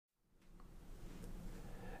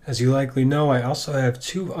As you likely know, I also have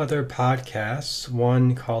two other podcasts.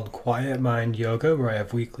 One called Quiet Mind Yoga, where I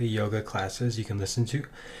have weekly yoga classes you can listen to,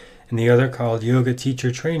 and the other called Yoga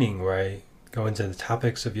Teacher Training, where I go into the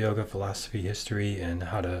topics of yoga, philosophy, history, and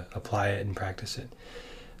how to apply it and practice it.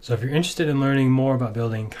 So if you're interested in learning more about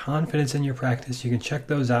building confidence in your practice, you can check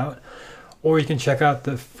those out, or you can check out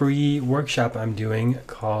the free workshop I'm doing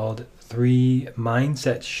called 3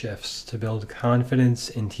 Mindset Shifts to Build Confidence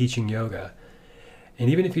in Teaching Yoga. And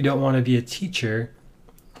even if you don't want to be a teacher,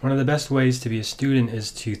 one of the best ways to be a student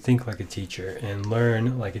is to think like a teacher and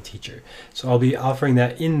learn like a teacher. So I'll be offering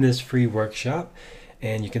that in this free workshop,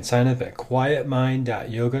 and you can sign up at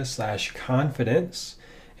quietmind.yoga/confidence,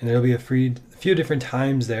 and there'll be a few different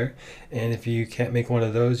times there. And if you can't make one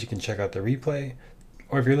of those, you can check out the replay.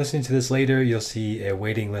 Or if you're listening to this later, you'll see a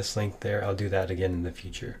waiting list link there. I'll do that again in the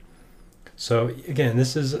future. So again,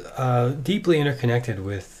 this is deeply interconnected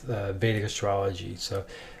with Vedic astrology. So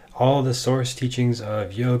all the source teachings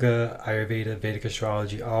of yoga, Ayurveda, Vedic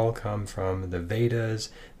astrology all come from the Vedas,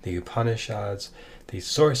 the Upanishads, the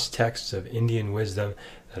source texts of Indian wisdom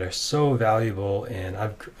that are so valuable, and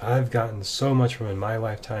I've gotten so much from in my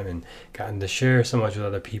lifetime and gotten to share so much with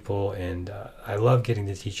other people, and I love getting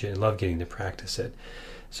to teach it and love getting to practice it.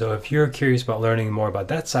 So if you're curious about learning more about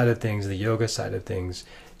that side of things, the yoga side of things,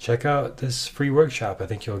 check out this free workshop. I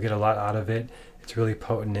think you'll get a lot out of it. It's really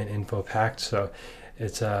potent and info-packed. So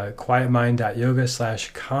it's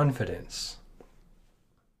quietmind.yoga/confidence.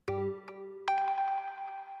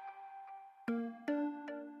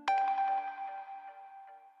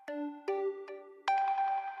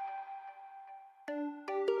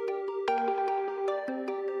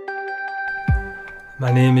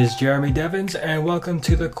 My name is Jeremy Devins, and welcome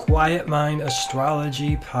to the Quiet Mind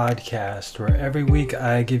Astrology Podcast, where every week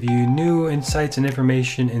I give you new insights and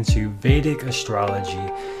information into Vedic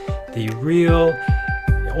astrology, the real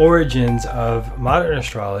origins of modern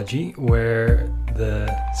astrology, where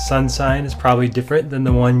the sun sign is probably different than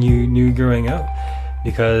the one you knew growing up,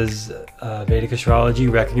 because Vedic astrology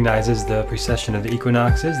recognizes the precession of the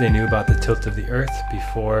equinoxes. They knew about the tilt of the earth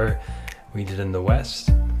before we did in the West.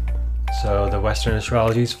 So the Western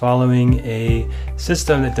astrology is following a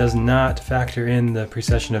system that does not factor in the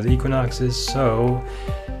precession of the equinoxes. So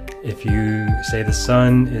if you say the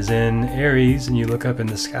sun is in Aries and you look up in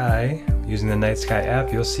the sky using the Night Sky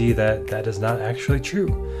app, you'll see that that is not actually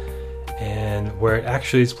true. And where it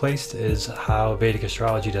actually is placed is how Vedic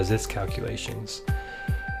astrology does its calculations.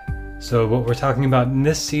 So what we're talking about in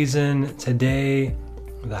this season today,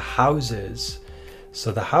 the houses.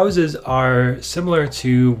 So the houses are similar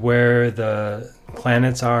to where the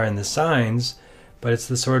planets are in the signs, but it's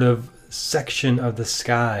the sort of section of the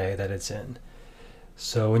sky that it's in.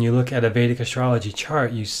 So when you look at a Vedic astrology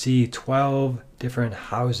chart, you see 12 different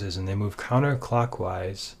houses, and they move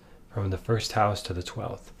counterclockwise from the first house to the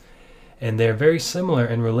 12th. And they're very similar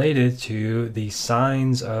and related to the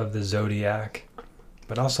signs of the zodiac,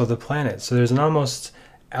 but also the planets. So there's an almost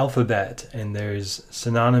alphabet, and there's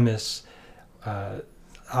synonymous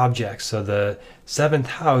objects. So the 7th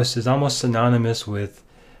house is almost synonymous with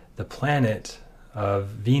the planet of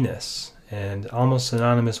Venus, and almost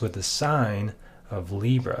synonymous with the sign of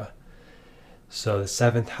Libra. So the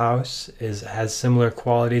 7th house has similar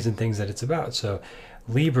qualities and things that it's about. So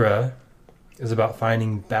Libra is about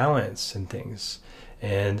finding balance in things,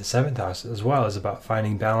 and the 7th house as well is about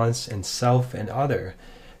finding balance in self and other,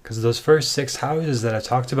 because those first 6 houses that I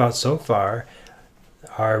talked about so far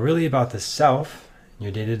are really about the self,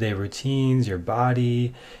 your day-to-day routines, your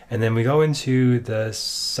body, and then we go into the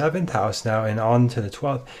 7th house now and on to the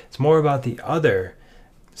 12th. It's more about the other,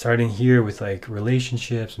 starting here with like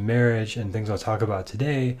relationships, marriage, and things I'll talk about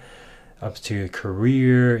today, up to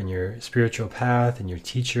career and your spiritual path and your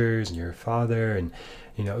teachers and your father, and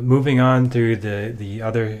moving on through the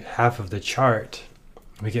other half of the chart,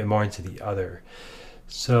 we get more into the other.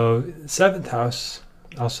 So 7th house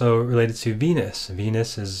also related to Venus.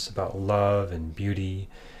 Venus is about love and beauty,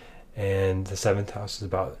 and the 7th house is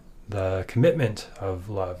about the commitment of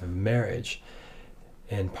love and marriage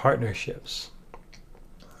and partnerships.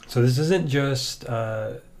 So this isn't just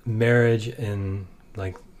marriage in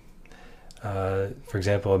for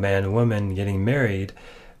example, a man and woman getting married,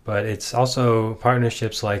 but it's also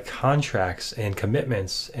partnerships like contracts and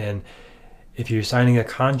commitments. And if you're signing a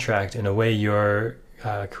contract, in a way you're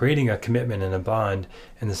creating a commitment and a bond,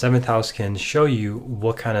 and the 7th house can show you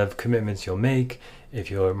what kind of commitments you'll make, if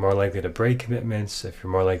you're more likely to break commitments, if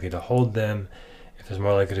you're more likely to hold them, if there's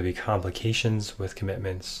more likely to be complications with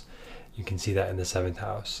commitments. You can see that in the 7th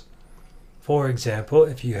house. For example,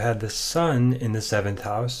 if you had the sun in the 7th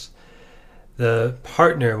house, The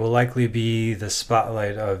partner will likely be the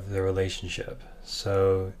spotlight of the relationship.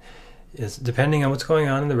 So it's depending on what's going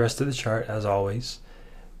on in the rest of the chart, as always.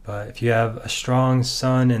 But if you have a strong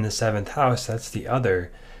sun in the seventh house, that's the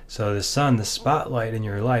other. So the sun, the spotlight in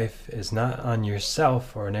your life, is not on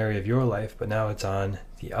yourself or an area of your life, but now it's on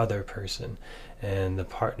the other person and the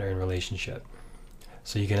partner in relationship.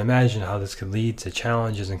 So you can imagine how this could lead to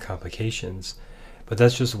challenges and complications. But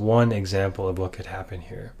that's just one example of what could happen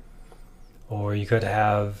here. Or you could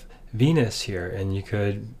have Venus here, and you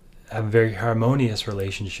could have a very harmonious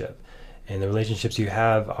relationship. And the relationships you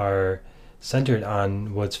have are centered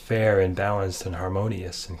on what's fair and balanced and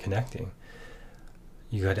harmonious and connecting.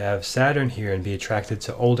 You could have Saturn here and be attracted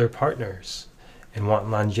to older partners and want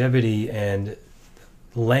longevity and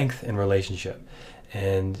length in relationship.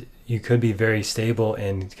 And you could be very stable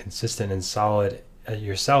and consistent and solid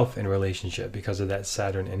yourself in relationship because of that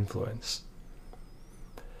Saturn influence.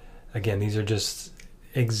 Again, these are just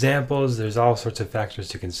examples. There's all sorts of factors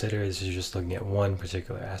to consider. This is just looking at one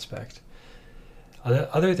particular aspect.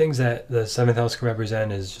 Other things that the seventh house can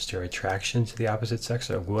represent is just your attraction to the opposite sex.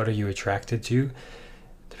 So what are you attracted to?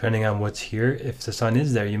 Depending on what's here, if the sun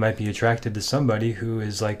is there, you might be attracted to somebody who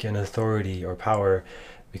is like an authority or power,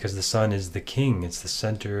 because the sun is the king. It's the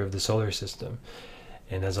center of the solar system.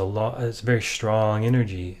 And it's a very strong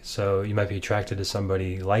energy. So you might be attracted to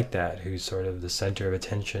somebody like that, who's sort of the center of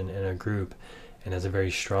attention in a group and has a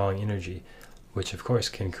very strong energy, which of course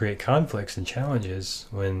can create conflicts and challenges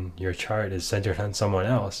when your chart is centered on someone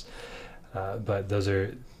else. But those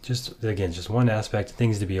are just one aspect,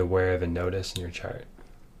 things to be aware of and notice in your chart.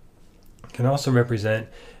 It can also represent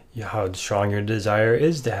how strong your desire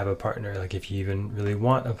is to have a partner, like if you even really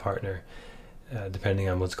want a partner, depending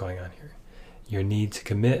on what's going on here. Your need to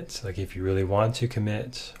commit, like if you really want to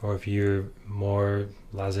commit, or if you're more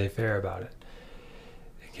laissez-faire about it.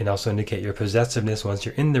 It can also indicate your possessiveness once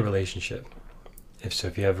you're in the relationship.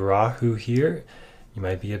 If you have Rahu here, you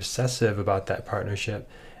might be obsessive about that partnership,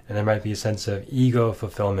 and there might be a sense of ego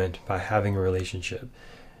fulfillment by having a relationship.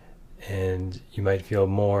 And you might feel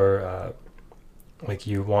more like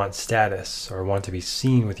you want status or want to be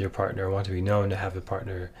seen with your partner, or want to be known to have a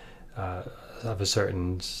partner of a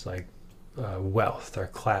certain wealth or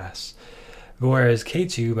class. Whereas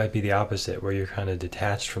Ketu might be the opposite, where you're kind of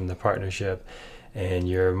detached from the partnership and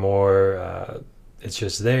you're more, it's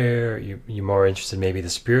just there. You're more interested in maybe the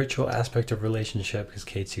spiritual aspect of relationship, because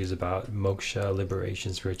Ketu is about moksha,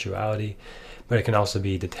 liberation, spirituality, but it can also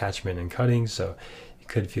be detachment and cutting. So you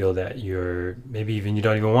could feel that you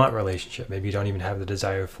don't even want a relationship. Maybe you don't even have the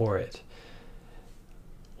desire for it.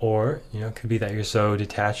 Or, it could be that you're so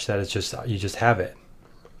detached that you just have it.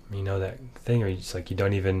 That thing, or you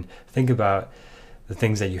don't even think about the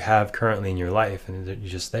things that you have currently in your life, and you're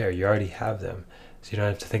just there. You already have them, so you don't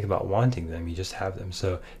have to think about wanting them. You just have them.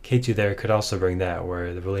 So Ketu there could also bring that,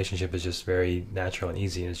 where the relationship is just very natural and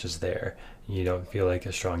easy, and it's just there. You don't feel like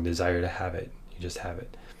a strong desire to have it. You just have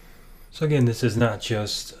it. So again, this is not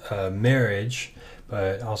just marriage,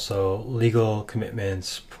 but also legal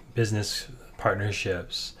commitments, business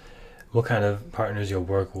partnerships, what kind of partners you'll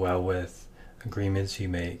work well with, agreements you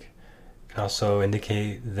make. Can also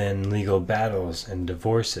indicate then legal battles and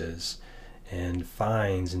divorces and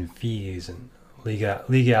fines and fees and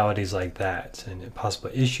legalities like that, and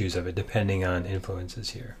possible issues of it depending on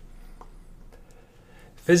influences here.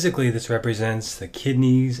 Physically, this represents the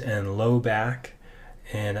kidneys and low back,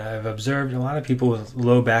 and I've observed a lot of people with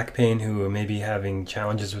low back pain who are maybe having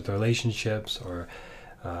challenges with relationships or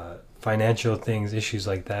financial things, issues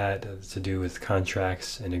like that, to do with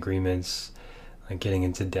contracts and agreements, like getting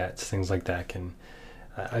into debts, things like that.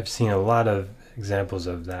 I've seen a lot of examples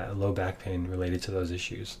of that, low back pain related to those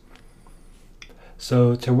issues.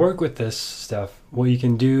 So to work with this stuff, what you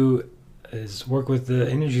can do is work with the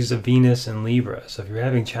energies of Venus and Libra. So if you're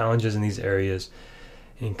having challenges in these areas,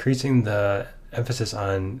 increasing the emphasis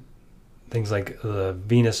on things like the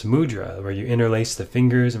Venus Mudra, where you interlace the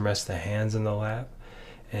fingers and rest the hands in the lap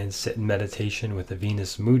and sit in meditation with the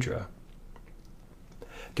Venus Mudra.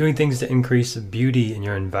 Doing things to increase beauty in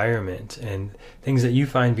your environment and things that you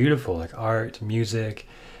find beautiful, like art, music,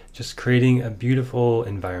 just creating a beautiful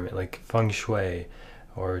environment, like feng shui,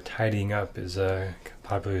 or tidying up is a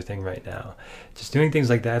popular thing right now. Just doing things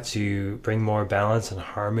like that to bring more balance and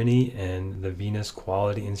harmony and the Venus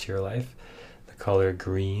quality into your life. The color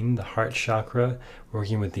green, the heart chakra,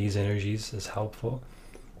 working with these energies is helpful.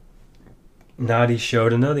 Nadi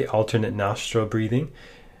Shodhana, the alternate nostril breathing,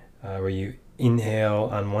 where you inhale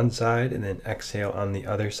on one side and then exhale on the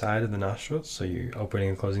other side of the nostrils. So you're opening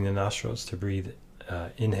and closing the nostrils to breathe.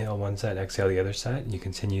 Inhale one side, exhale the other side, and you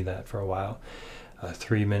continue that for a while.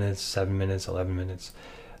 3 minutes, 7 minutes, 11 minutes,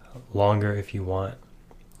 longer if you want.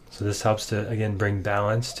 So this helps to, again, bring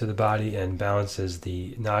balance to the body, and balances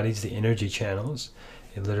the nadis, the energy channels.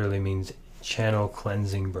 It literally means channel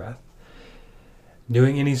cleansing breath.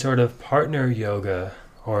 Doing any sort of partner yoga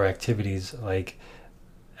or activities like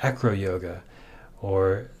acro yoga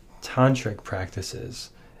or tantric practices.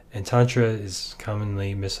 And tantra is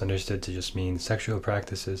commonly misunderstood to just mean sexual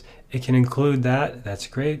practices. It can include that, that's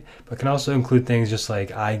great, but can also include things just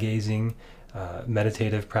like eye gazing,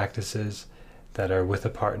 meditative practices that are with a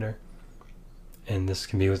partner. And this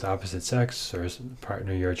can be with opposite sex or a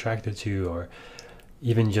partner you're attracted to, or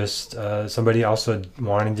even just somebody also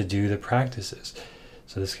wanting to do the practices.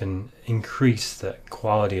 So this can increase the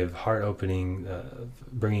quality of heart opening,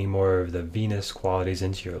 bringing more of the Venus qualities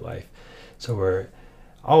into your life. So we're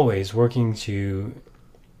always working to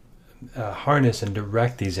harness and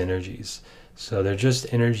direct these energies. So they're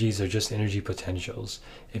just energies, they're just energy potentials.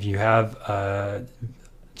 If you have a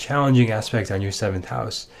challenging aspect on your 7th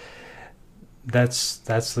house,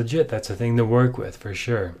 that's legit. That's a thing to work with for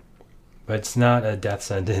sure. But it's not a death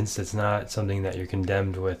sentence. It's not something that you're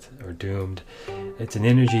condemned with or doomed. It's an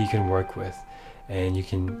energy you can work with. And you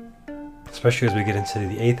can, especially as we get into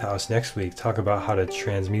the 8th house next week, talk about how to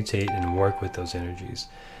transmutate and work with those energies.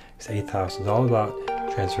 Because 8th house is all about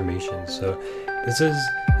transformation. So this is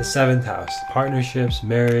the 7th house. Partnerships,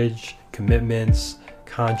 marriage, commitments,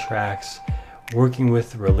 contracts, working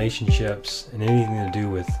with relationships, and anything to do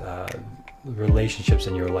with relationships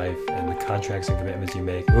in your life and the contracts and commitments you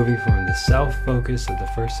make, moving from the self-focus of the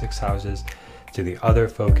first 6 houses to the other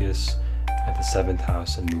focus at the 7th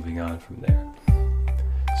house, and moving on from there.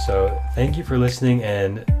 So thank you for listening,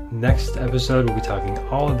 and next episode we'll be talking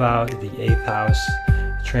all about the 8th house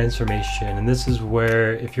transformation. And this is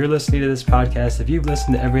where, if you're listening to this podcast, if you've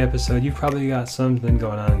listened to every episode, you've probably got something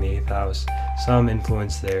going on in the 8th house, some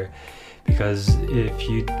influence there. Because if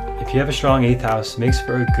you have a strong 8th house, it makes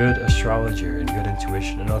for a good astrologer and good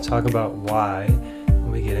intuition. And I'll talk about why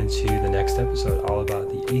when we get into the next episode, all about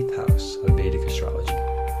the 8th house of Vedic astrology.